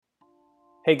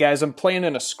Hey guys, I'm playing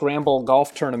in a scramble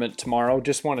golf tournament tomorrow.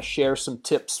 Just want to share some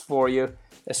tips for you,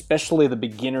 especially the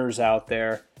beginners out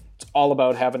there. It's all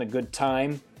about having a good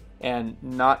time and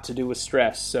not to do with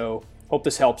stress. So, hope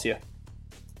this helps you.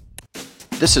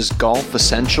 This is Golf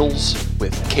Essentials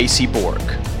with Casey Bork.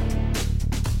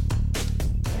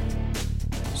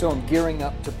 So, I'm gearing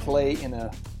up to play in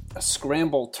a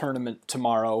scramble tournament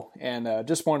tomorrow and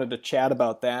just wanted to chat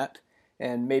about that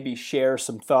and maybe share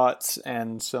some thoughts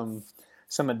and some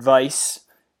advice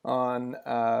on,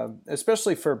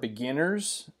 especially for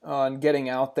beginners, on getting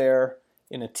out there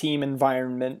in a team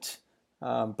environment.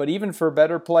 But even for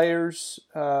better players,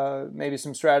 maybe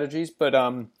some strategies. But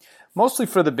mostly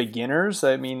for the beginners,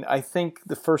 I mean, I think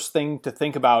the first thing to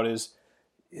think about is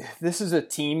this is a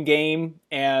team game,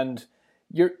 and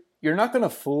you're not going to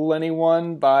fool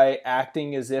anyone by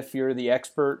acting as if you're the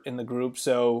expert in the group.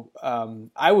 So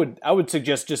I would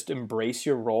suggest just embrace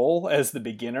your role as the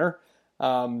beginner.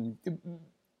 Um,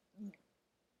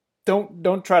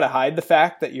 don't try to hide the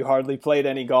fact that you hardly played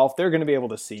any golf. They're going to be able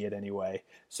to see it anyway.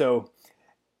 So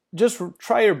just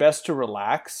try your best to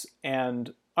relax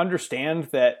and understand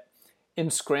that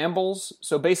in scrambles,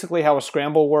 so basically how a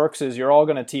scramble works is you're all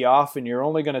going to tee off and you're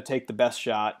only going to take the best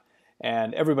shot,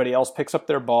 and everybody else picks up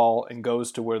their ball and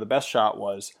goes to where the best shot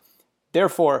was.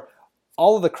 Therefore,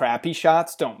 all of the crappy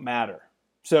shots don't matter.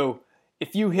 So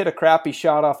if you hit a crappy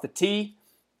shot off the tee,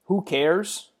 who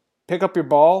cares? Pick up your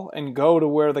ball and go to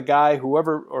where the guy,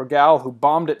 whoever or gal who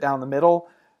bombed it down the middle,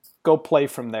 go play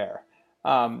from there.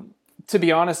 To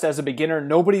be honest, as a beginner,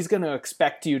 nobody's going to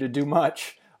expect you to do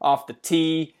much off the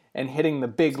tee and hitting the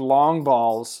big long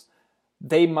balls.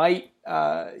 They might,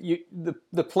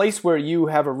 the place where you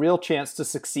have a real chance to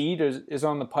succeed is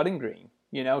on the putting green,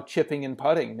 chipping and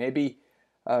putting. Maybe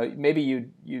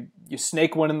you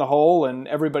snake one in the hole and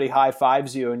everybody high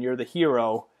fives you and you're the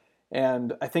hero.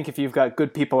 And I think if you've got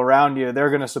good people around you, they're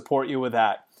going to support you with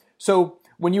that. So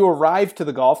when you arrive to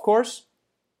the golf course,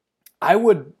 I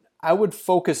would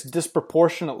focus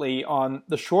disproportionately on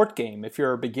the short game if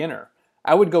you're a beginner.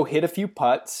 I would go hit a few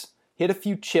putts, hit a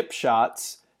few chip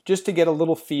shots, just to get a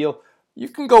little feel. You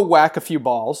can go whack a few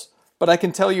balls, but I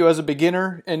can tell you as a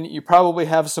beginner, and you probably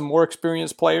have some more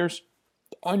experienced players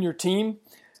on your team,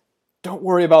 don't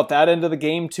worry about that end of the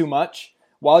game too much.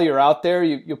 While you're out there,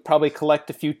 you'll probably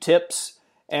collect a few tips,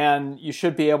 and you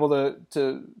should be able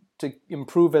to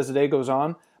improve as the day goes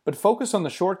on. But focus on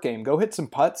the short game. Go hit some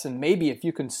putts, and maybe if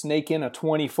you can snake in a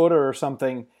 20-footer or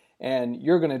something, and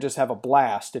you're going to just have a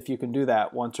blast if you can do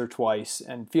that once or twice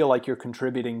and feel like you're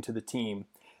contributing to the team.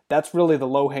 That's really the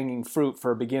low-hanging fruit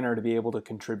for a beginner to be able to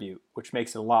contribute, which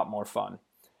makes it a lot more fun.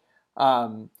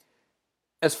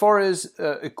 As far as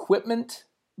equipment,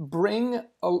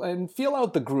 and feel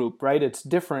out the group, right? It's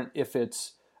different if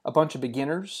it's a bunch of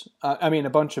beginners, a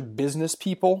bunch of business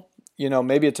people,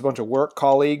 maybe it's a bunch of work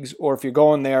colleagues, or if you're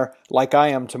going there like I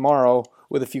am tomorrow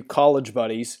with a few college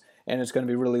buddies, and it's going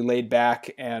to be really laid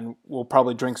back, and we'll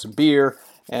probably drink some beer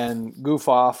and goof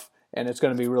off, and it's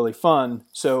going to be really fun.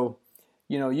 So,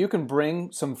 you can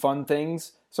bring some fun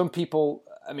things. Some people,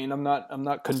 I'm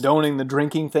not condoning the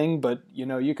drinking thing, but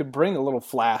you could bring a little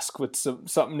flask with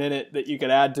something in it that you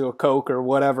could add to a Coke or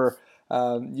whatever.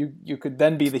 You could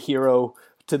then be the hero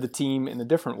to the team in a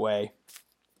different way.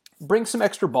 Bring some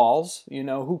extra balls.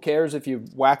 Who cares if you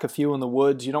whack a few in the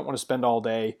woods? You don't want to spend all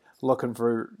day looking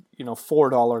for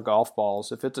 $4 golf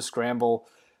balls. If it's a scramble,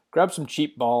 grab some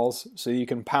cheap balls so you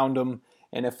can pound them.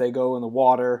 And if they go in the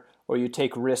water or you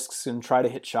take risks and try to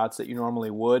hit shots that you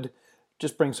normally would,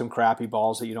 just bring some crappy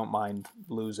balls that you don't mind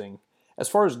losing. As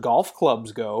far as golf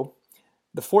clubs go,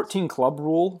 the 14 club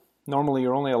rule, normally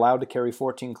you're only allowed to carry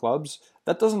 14 clubs.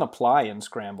 That doesn't apply in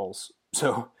scrambles.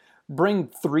 So bring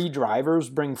 3 drivers,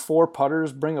 bring 4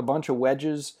 putters, bring a bunch of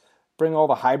wedges, bring all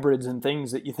the hybrids and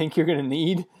things that you think you're going to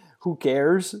need. Who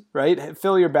cares, right?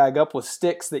 Fill your bag up with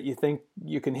sticks that you think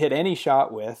you can hit any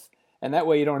shot with, and that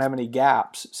way you don't have any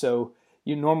gaps. So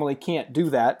you normally can't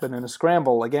do that, but in a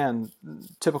scramble, again,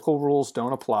 typical rules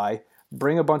don't apply.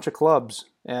 Bring a bunch of clubs,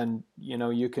 and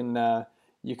you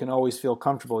can always feel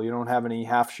comfortable. You don't have any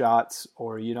half shots,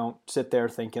 or you don't sit there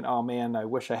thinking, "Oh man, I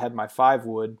wish I had my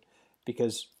 5-wood,"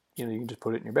 because you can just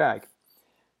put it in your bag.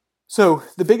 So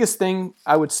the biggest thing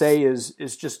I would say is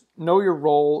just know your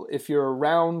role. If you're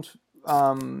around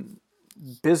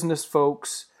business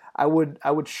folks, I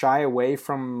would shy away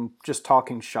from just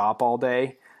talking shop all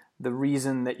day. The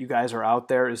reason that you guys are out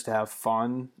there is to have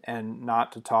fun and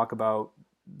not to talk about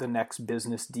the next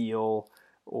business deal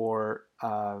or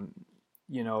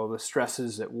the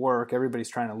stresses at work. Everybody's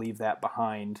trying to leave that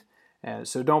behind. And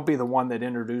so don't be the one that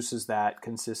introduces that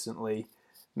consistently.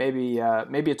 maybe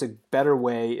it's a better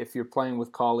way if you're playing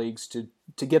with colleagues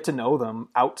to get to know them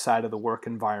outside of the work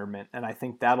environment, and I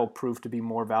think that'll prove to be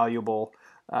more valuable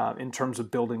in terms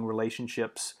of building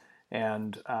relationships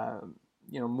and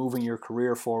moving your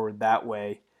career forward that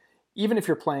way. Even if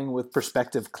you're playing with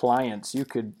prospective clients, you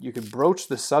could broach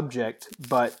the subject,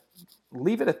 but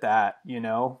leave it at that.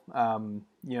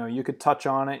 You could touch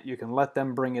on it. You can let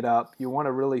them bring it up. You want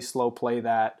to really slow play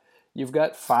that. You've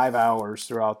got 5 hours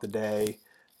throughout the day,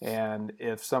 and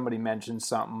if somebody mentions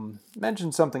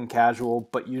something casual,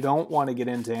 but you don't want to get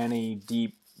into any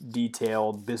deep,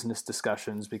 detailed business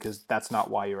discussions because that's not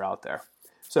why you're out there.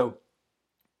 So,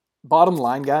 bottom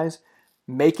line, guys,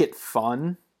 make it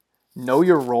fun. Know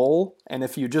your role, and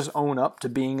if you just own up to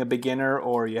being a beginner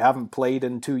or you haven't played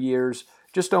in 2 years,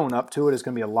 just own up to it. It's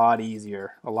going to be a lot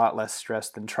easier, a lot less stress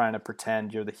than trying to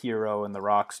pretend you're the hero and the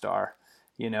rock star,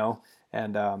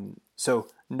 And so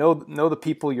know the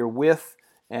people you're with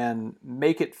and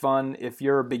make it fun. If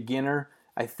you're a beginner,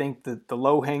 I think that the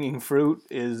low-hanging fruit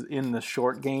is in the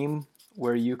short game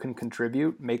where you can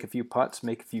contribute, make a few putts,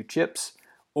 make a few chips,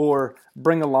 or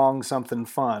bring along something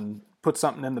fun. Put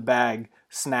something in the bag,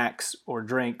 snacks or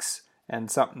drinks, and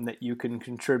something that you can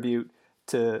contribute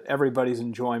to everybody's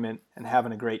enjoyment and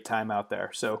having a great time out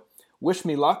there. So wish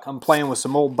me luck. I'm playing with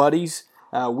some old buddies.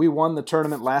 We won the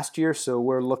tournament last year, so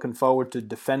we're looking forward to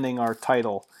defending our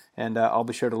title, and I'll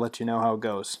be sure to let you know how it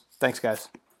goes. Thanks, guys.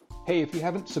 Hey, if you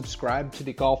haven't subscribed to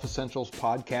the Golf Essentials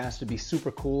podcast, it'd be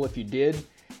super cool if you did.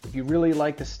 If you really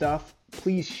like the stuff,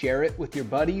 please share it with your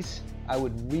buddies. I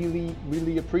would really,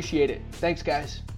 really appreciate it. Thanks, guys.